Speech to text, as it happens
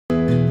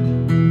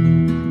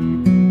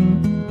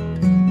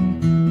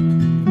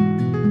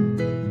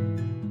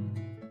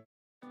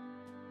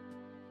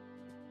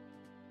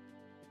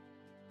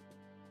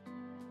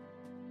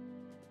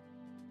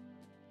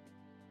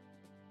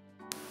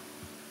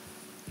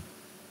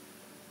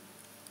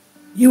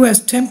U.S.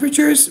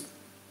 temperatures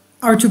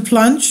are to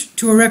plunge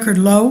to a record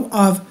low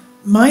of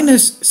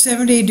minus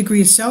 78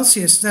 degrees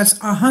Celsius. That's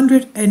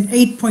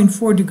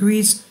 108.4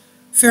 degrees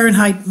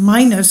Fahrenheit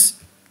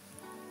minus.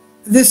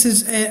 This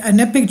is an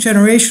epic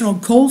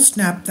generational cold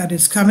snap that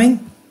is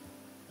coming.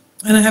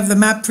 And I have the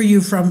map for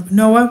you from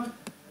NOAA.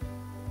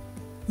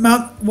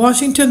 Mount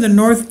Washington, the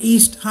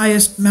northeast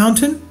highest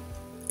mountain,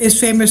 is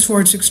famous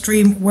for its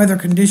extreme weather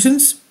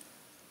conditions.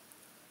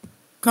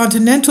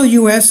 Continental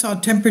U.S. saw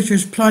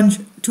temperatures plunge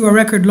to a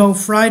record low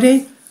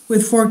Friday,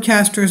 with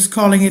forecasters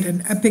calling it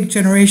an epic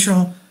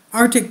generational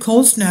Arctic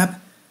cold snap.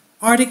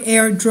 Arctic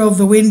air drove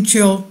the wind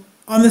chill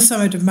on the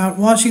summit of Mount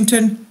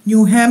Washington,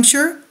 New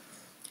Hampshire,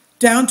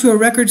 down to a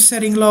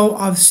record-setting low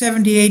of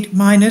 78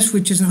 minus,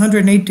 which is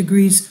 108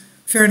 degrees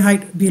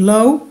Fahrenheit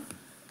below.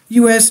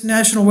 U.S.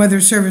 National Weather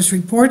Service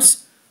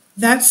reports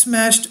that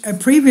smashed a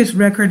previous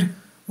record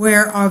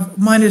where of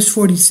minus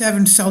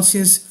 47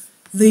 Celsius,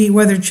 the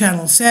Weather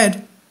Channel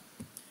said.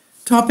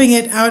 Topping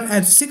it out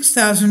at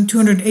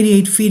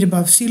 6,288 feet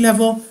above sea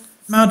level,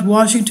 Mount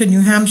Washington,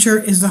 New Hampshire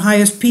is the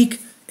highest peak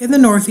in the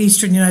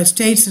northeastern United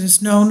States and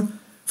is known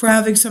for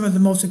having some of the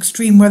most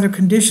extreme weather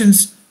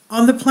conditions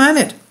on the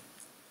planet.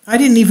 I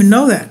didn't even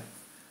know that.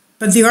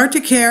 But the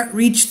Arctic air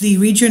reached the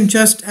region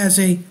just as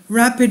a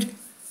rapid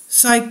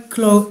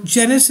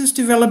cyclogenesis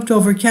developed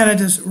over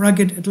Canada's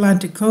rugged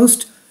Atlantic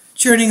coast,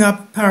 churning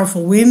up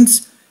powerful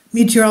winds.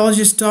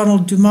 Meteorologist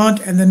Donald Dumont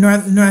and the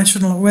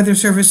National Weather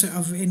Service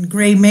in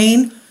Gray,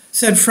 Maine,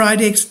 said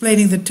Friday,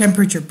 explaining the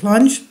temperature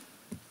plunge.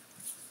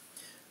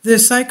 The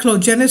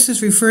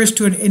cyclogenesis refers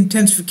to an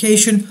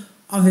intensification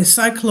of a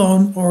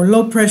cyclone or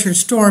low-pressure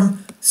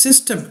storm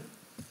system.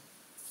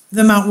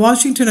 The Mount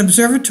Washington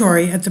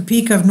Observatory at the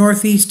peak of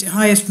northeast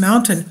highest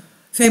mountain,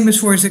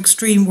 famous for its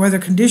extreme weather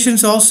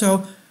conditions,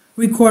 also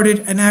recorded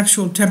an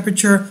actual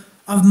temperature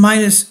of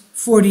minus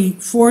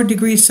 44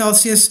 degrees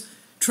Celsius,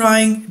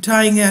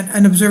 tying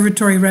an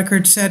observatory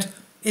record set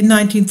in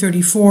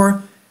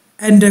 1934,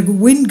 and a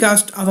wind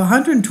gust of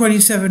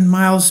 127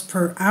 miles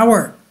per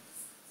hour.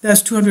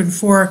 That's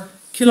 204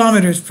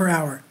 kilometers per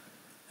hour.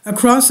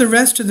 Across the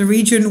rest of the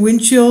region,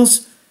 wind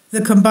chills,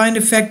 the combined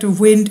effect of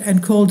wind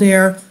and cold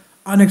air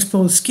on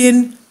exposed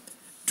skin,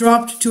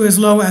 dropped to as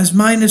low as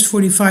minus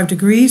 45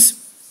 degrees,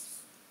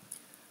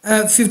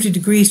 50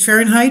 degrees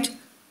Fahrenheit.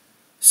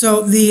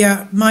 So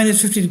the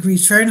minus 50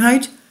 degrees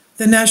Fahrenheit,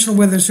 the National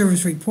Weather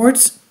Service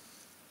reports.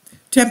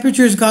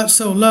 Temperatures got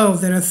so low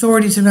that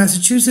authorities in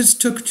Massachusetts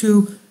took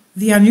to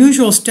the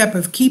unusual step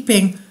of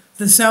keeping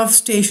the South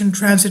Station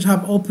Transit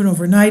Hub open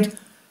overnight,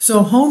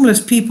 so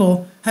homeless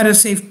people had a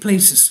safe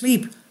place to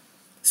sleep.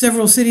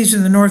 Several cities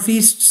in the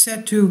Northeast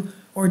set to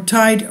or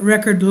tied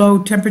record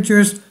low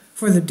temperatures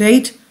for the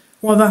date,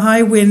 while the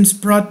high winds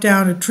brought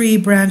down a tree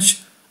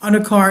branch on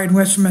a car in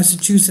western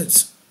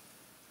Massachusetts.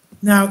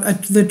 Now,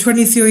 the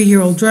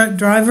 23-year-old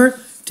driver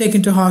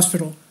taken to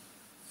hospital.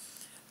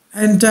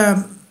 And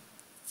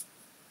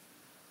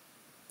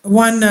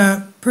one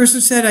person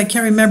said, I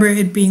can't remember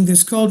it being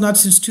this cold, not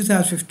since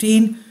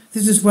 2015.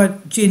 This is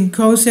what Jin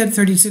Ko said,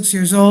 36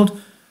 years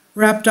old,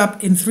 wrapped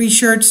up in 3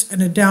 shirts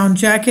and a down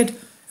jacket,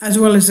 as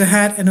well as a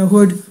hat and a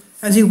hood,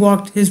 as he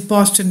walked his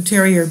Boston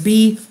Terrier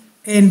B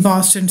in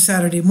Boston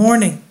Saturday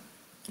morning.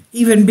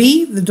 Even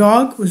B, the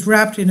dog, was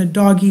wrapped in a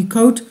doggy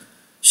coat,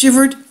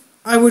 shivered.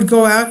 I would not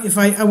go out if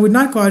I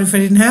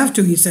didn't have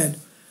to, he said.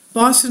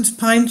 Boston's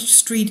Pine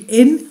Street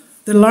Inn,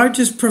 the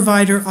largest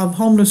provider of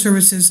homeless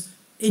services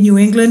in New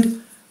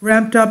England,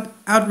 ramped up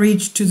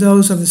outreach to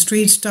those on the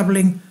streets,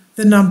 doubling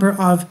the number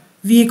of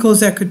vehicles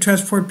that could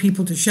transport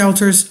people to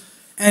shelters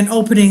and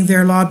opening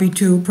their lobby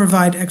to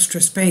provide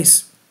extra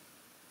space.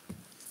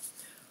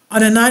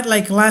 On a night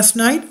like last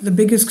night, the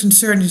biggest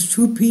concern is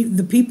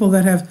the people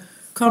that have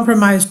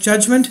compromised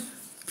judgment.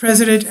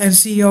 President and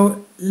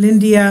CEO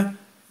Lydia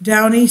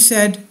Downey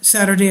said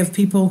Saturday of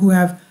people who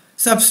have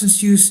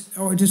substance use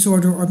or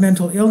disorder or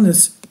mental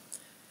illness.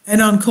 And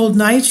on cold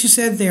nights, she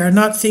said, they are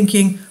not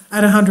thinking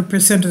at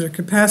 100% of their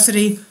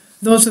capacity.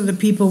 Those are the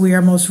people we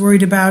are most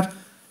worried about.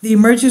 The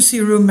emergency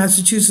room,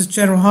 Massachusetts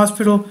General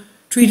Hospital,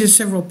 treated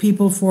several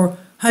people for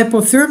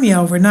hypothermia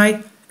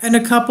overnight, and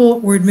a couple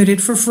were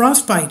admitted for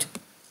frostbite.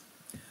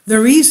 The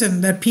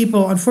reason that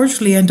people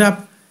unfortunately end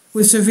up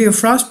with severe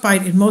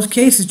frostbite in most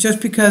cases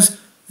just because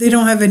they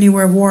don't have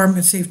anywhere warm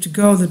and safe to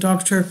go, the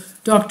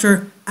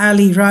Dr.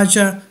 Ali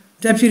Raja,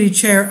 deputy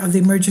chair of the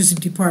emergency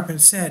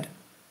department, said.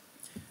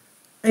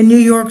 In New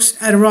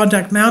York's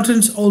Adirondack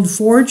Mountains, Old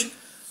Forge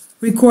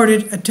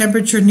recorded a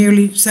temperature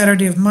nearly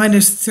Saturday of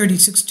minus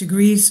 36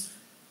 degrees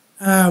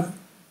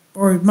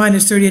or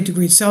minus 38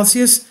 degrees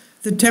Celsius.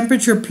 The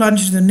temperature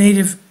plunged in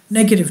the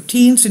negative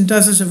teens in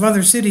dozens of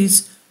other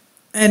cities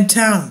and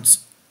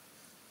towns.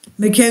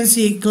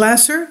 Mackenzie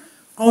Glasser,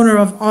 owner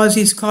of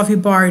Aussie's Coffee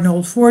Bar in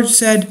Old Forge,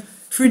 said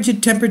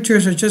frigid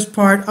temperatures are just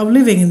part of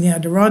living in the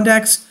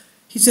Adirondacks.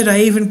 He said, I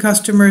had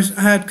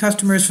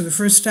customers for the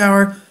first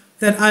hour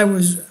that I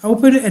was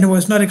open and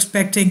was not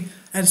expecting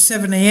at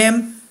 7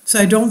 a.m., so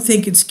I don't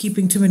think it's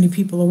keeping too many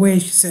people away,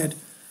 she said.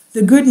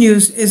 The good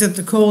news is that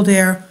the cold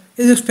air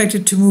is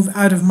expected to move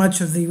out of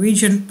much of the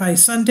region by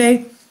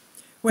Sunday,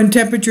 when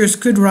temperatures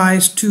could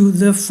rise to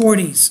the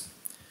 40s.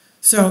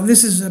 So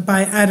this is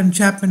by Adam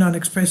Chapman on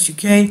Express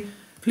UK.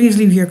 Please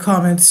leave your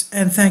comments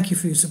and thank you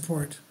for your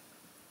support.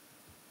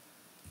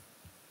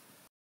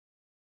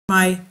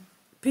 My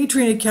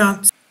Patreon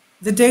account,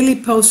 the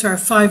daily posts are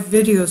 5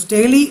 videos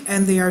daily,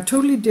 and they are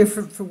totally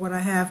different from what I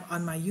have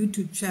on my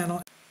YouTube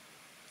channel.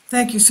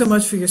 Thank you so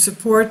much for your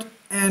support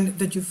and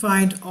that you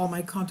find all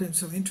my content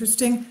so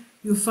interesting.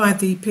 You'll find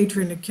the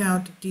Patreon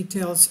account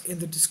details in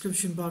the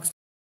description box